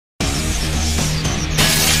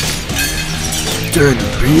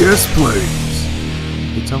DBS plays.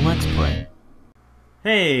 It's a Let's Play.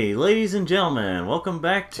 Hey, ladies and gentlemen, welcome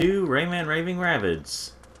back to Rayman Raving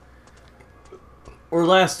Rabbids. Or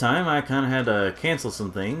last time, I kind of had to cancel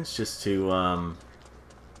some things just to,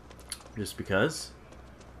 just because.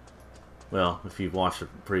 Well, if you've watched the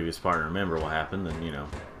previous part and remember what happened, then you know.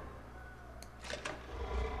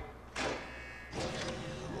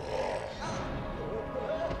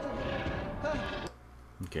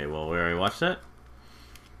 Okay, well, we already watched that.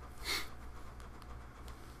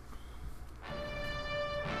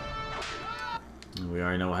 We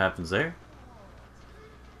already know what happens there.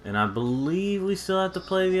 And I believe we still have to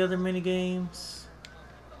play the other mini games.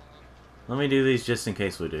 Let me do these just in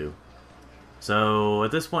case we do. So,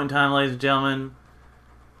 at this point in time, ladies and gentlemen,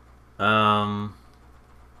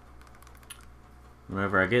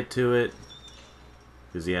 whenever I get to it,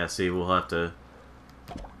 because yeah, see, we'll have to,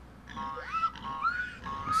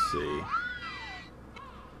 let's see.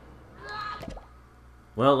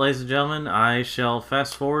 Well, ladies and gentlemen, I shall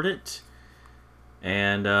fast forward it.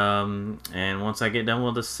 And once I get done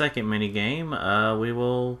with the second mini game, we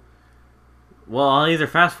will. Well, I'll either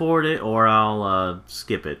fast forward it or I'll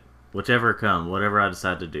skip it, whichever comes, whatever I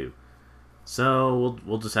decide to do. So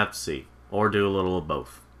we'll just have to see, or do a little of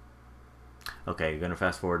both. Okay, you're gonna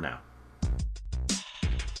fast forward now.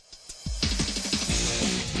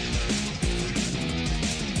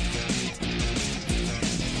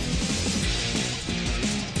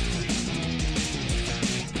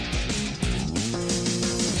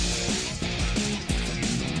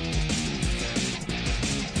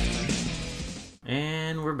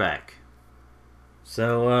 And we're back.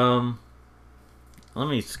 So, let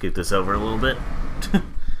me scoot this over a little bit.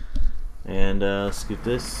 And, scoot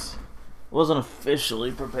this. Wasn't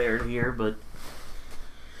officially prepared here, but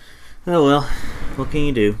oh well. What can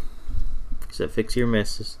you do? Except fix your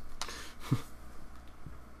messes.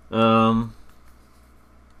 Now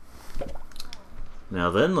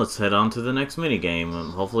then, let's head on to the next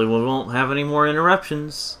minigame. Hopefully we won't have any more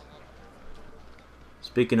interruptions.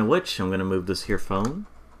 Speaking of which, I'm gonna move this here phone,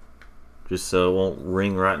 just so it won't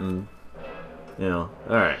ring right in, you know.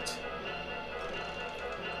 All right.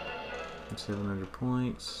 700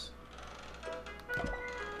 points.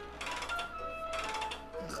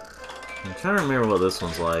 I'm trying to remember what this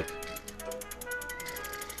one's like.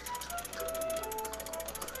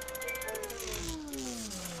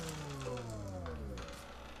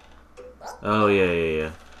 Oh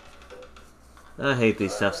yeah. I hate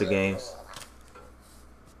these types of games.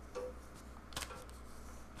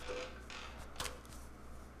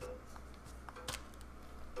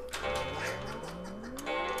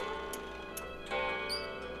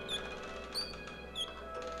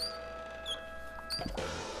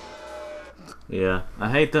 Yeah, I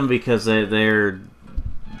hate them because they're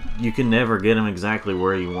you can never get them exactly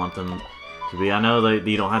where you want them to be. I know that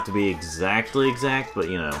you don't have to be exactly exact, but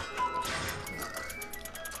you know.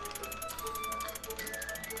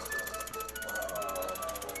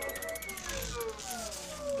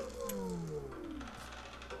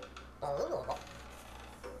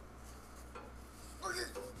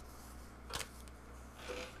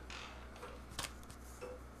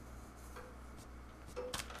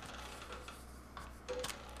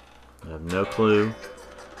 I have no clue.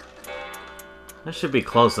 That should be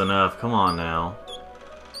close enough. Come on now.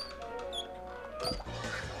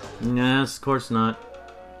 Yes, of course not.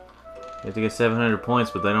 You have to get 700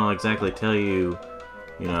 points, but they don't exactly tell you,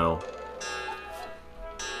 you know.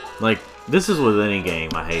 Like, this is with any game.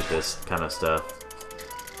 I hate this kind of stuff.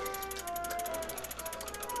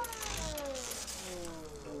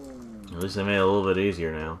 At least they made it a little bit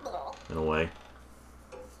easier now, in a way.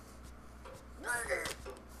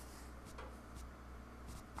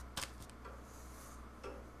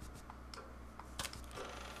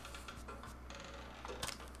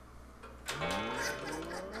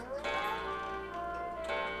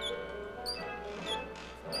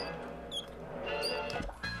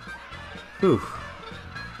 Whew.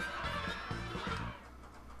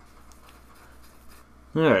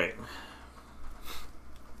 Alright.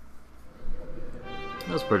 That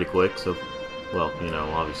was pretty quick, so, well, you know,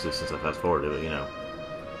 obviously since I fast forward to it, you know.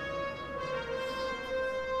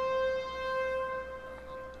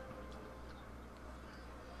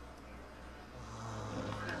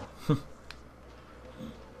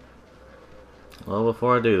 Well,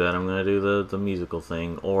 before I do that, I'm gonna do the musical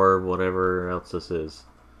thing, or whatever else this is.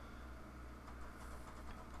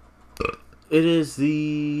 It is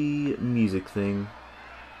the music thing.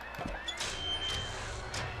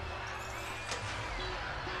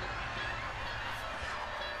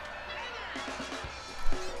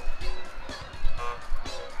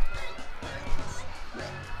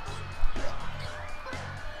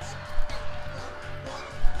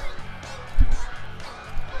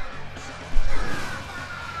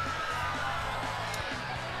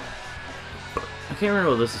 can't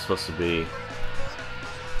remember what this is supposed to be.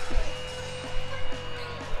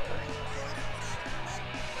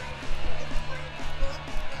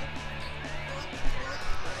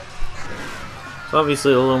 It's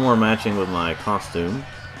obviously a little more matching with my costume.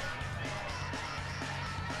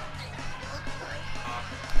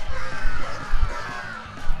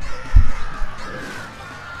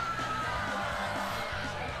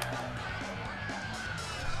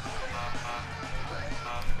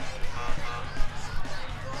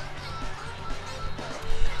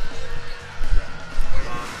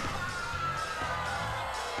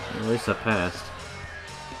 At least I passed.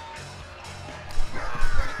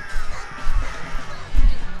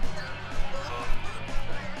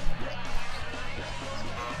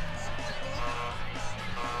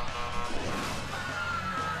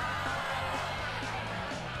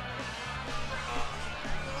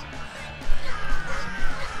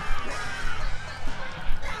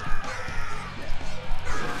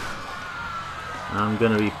 I'm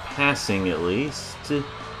gonna be passing at least.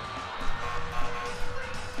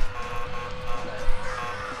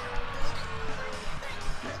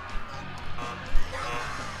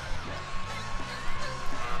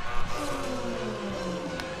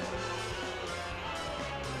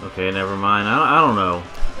 Okay, never mind. I don't know.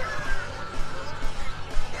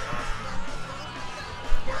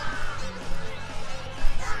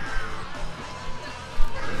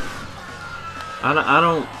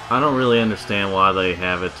 I don't really understand why they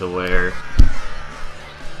have it to where,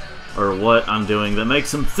 or what I'm doing that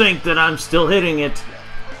makes them think that I'm still hitting it.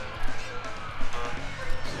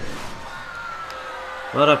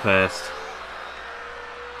 But I passed.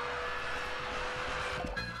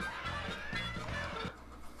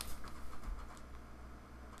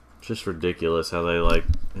 Just ridiculous how they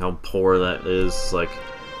how poor that is. Like,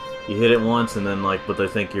 you hit it once and then but they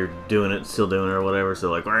think you're doing it, still doing it or whatever.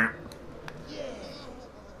 So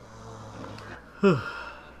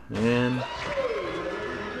and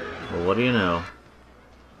well, what do you know?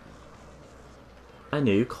 A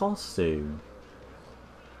new costume.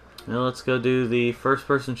 Now let's go do the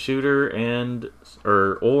first-person shooter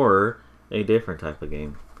or a different type of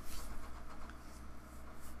game.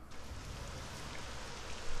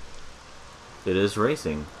 It is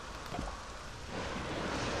racing.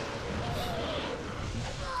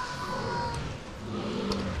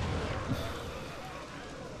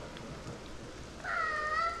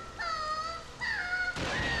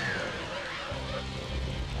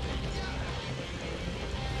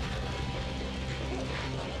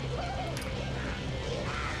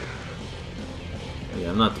 Yeah,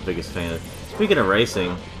 I'm not the biggest fan of. Speaking of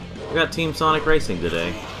racing, we got Team Sonic Racing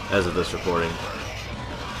today, as of this recording.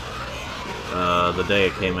 The day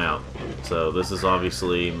it came out. So this is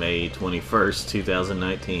obviously May 21st,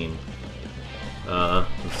 2019.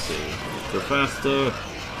 Let's see. Go faster.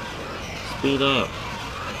 Speed up.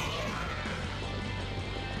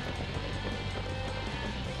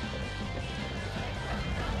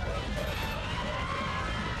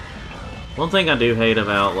 One thing I do hate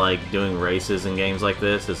about doing races in games like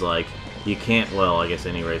this is you can't, well, I guess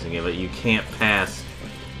any racing game, but you can't pass.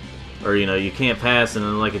 Or, you can't pass, and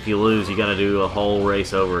then, if you lose, you gotta do a whole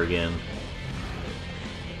race over again.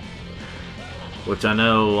 Which I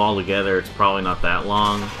know, altogether, it's probably not that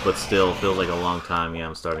long, but still, feels like a long time. Yeah,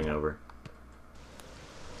 I'm starting over.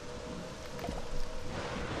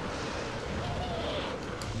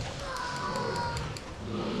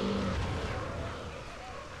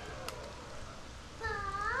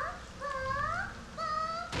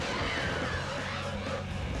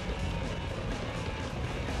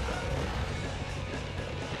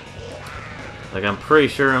 I'm pretty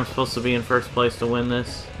sure I'm supposed to be in first place to win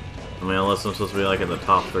this. I mean, unless I'm supposed to be in the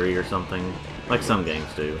top 3 or something. Like some games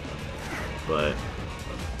do. But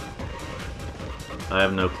I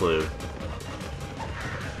have no clue.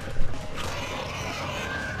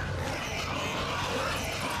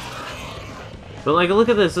 But look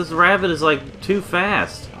at this. This rabbit is too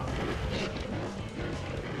fast.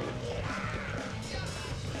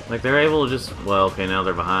 They're able to just, well, okay, now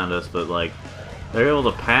they're behind us, but they're able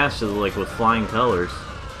to pass with flying colors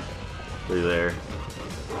through there.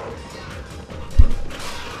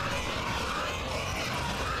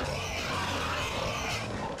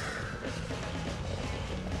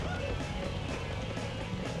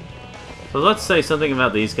 So let's say something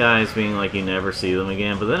about these guys being you never see them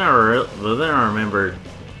again, but then I remembered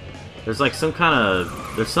there's some kind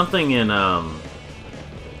of, there's something in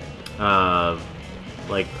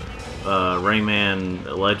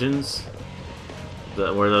Rayman Legends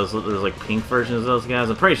where there's pink versions of those guys.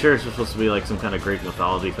 I'm pretty sure it's supposed to be some kind of Greek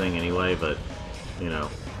mythology thing anyway, but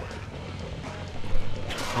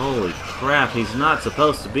Holy crap, he's not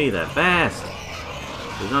supposed to be that fast.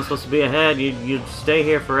 He's not supposed to be ahead. You'd stay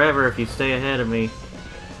here forever if you stay ahead of me.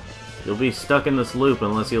 You'll be stuck in this loop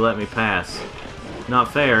unless you let me pass.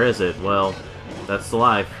 Not fair, is it? Well, that's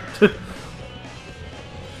life.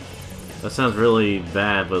 That sounds really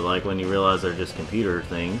bad, but like when you realize they're just computer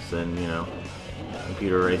things, then, you know,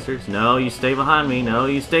 computer racers. No, you stay behind me. No,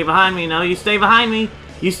 you stay behind me. No, you stay behind me.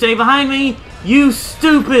 You stay behind me. You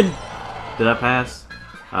stupid. Did I pass?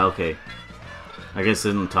 Okay. I guess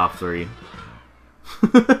in the top 3.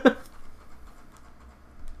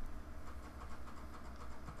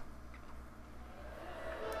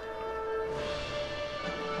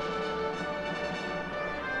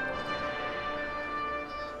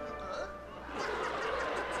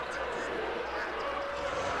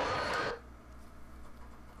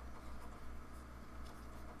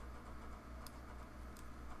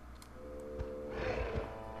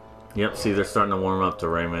 Yep, see, they're starting to warm up to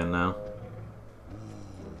Rayman now.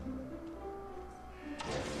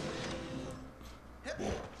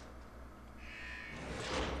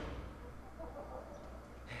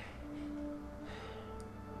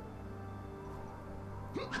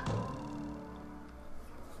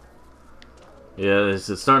 Yeah,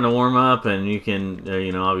 it's starting to warm up, and you can,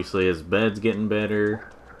 you know, obviously his bed's getting better.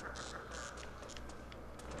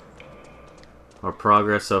 Our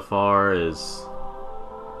progress so far is...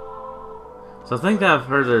 So I think that I've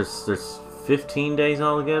heard there's 15 days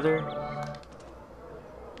altogether.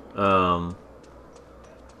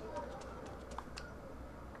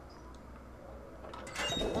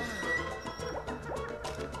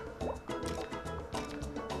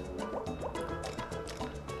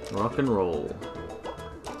 Rock and roll.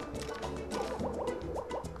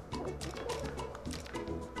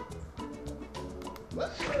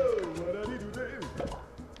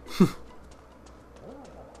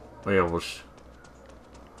 Oh yeah, well,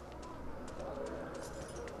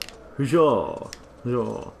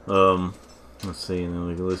 let's see, and then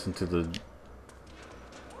we can listen to the...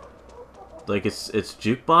 Like, it's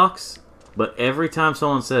jukebox, but every time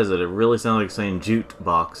someone says it, it really sounds like saying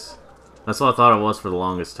jute-box. That's what I thought it was for the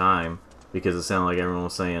longest time, because it sounded like everyone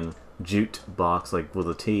was saying jute-box, like with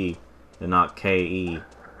a T, and not K-E.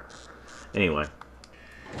 Anyway.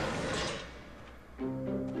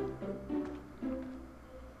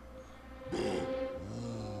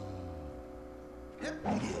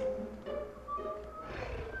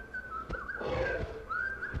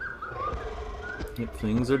 Yep,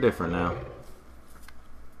 things are different now.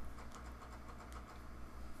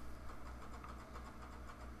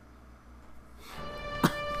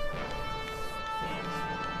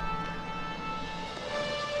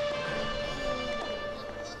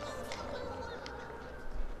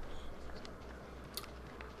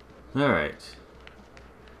 Alright.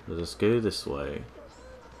 Let us go this way.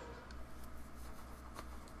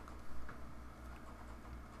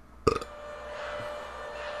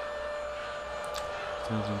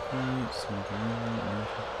 Points,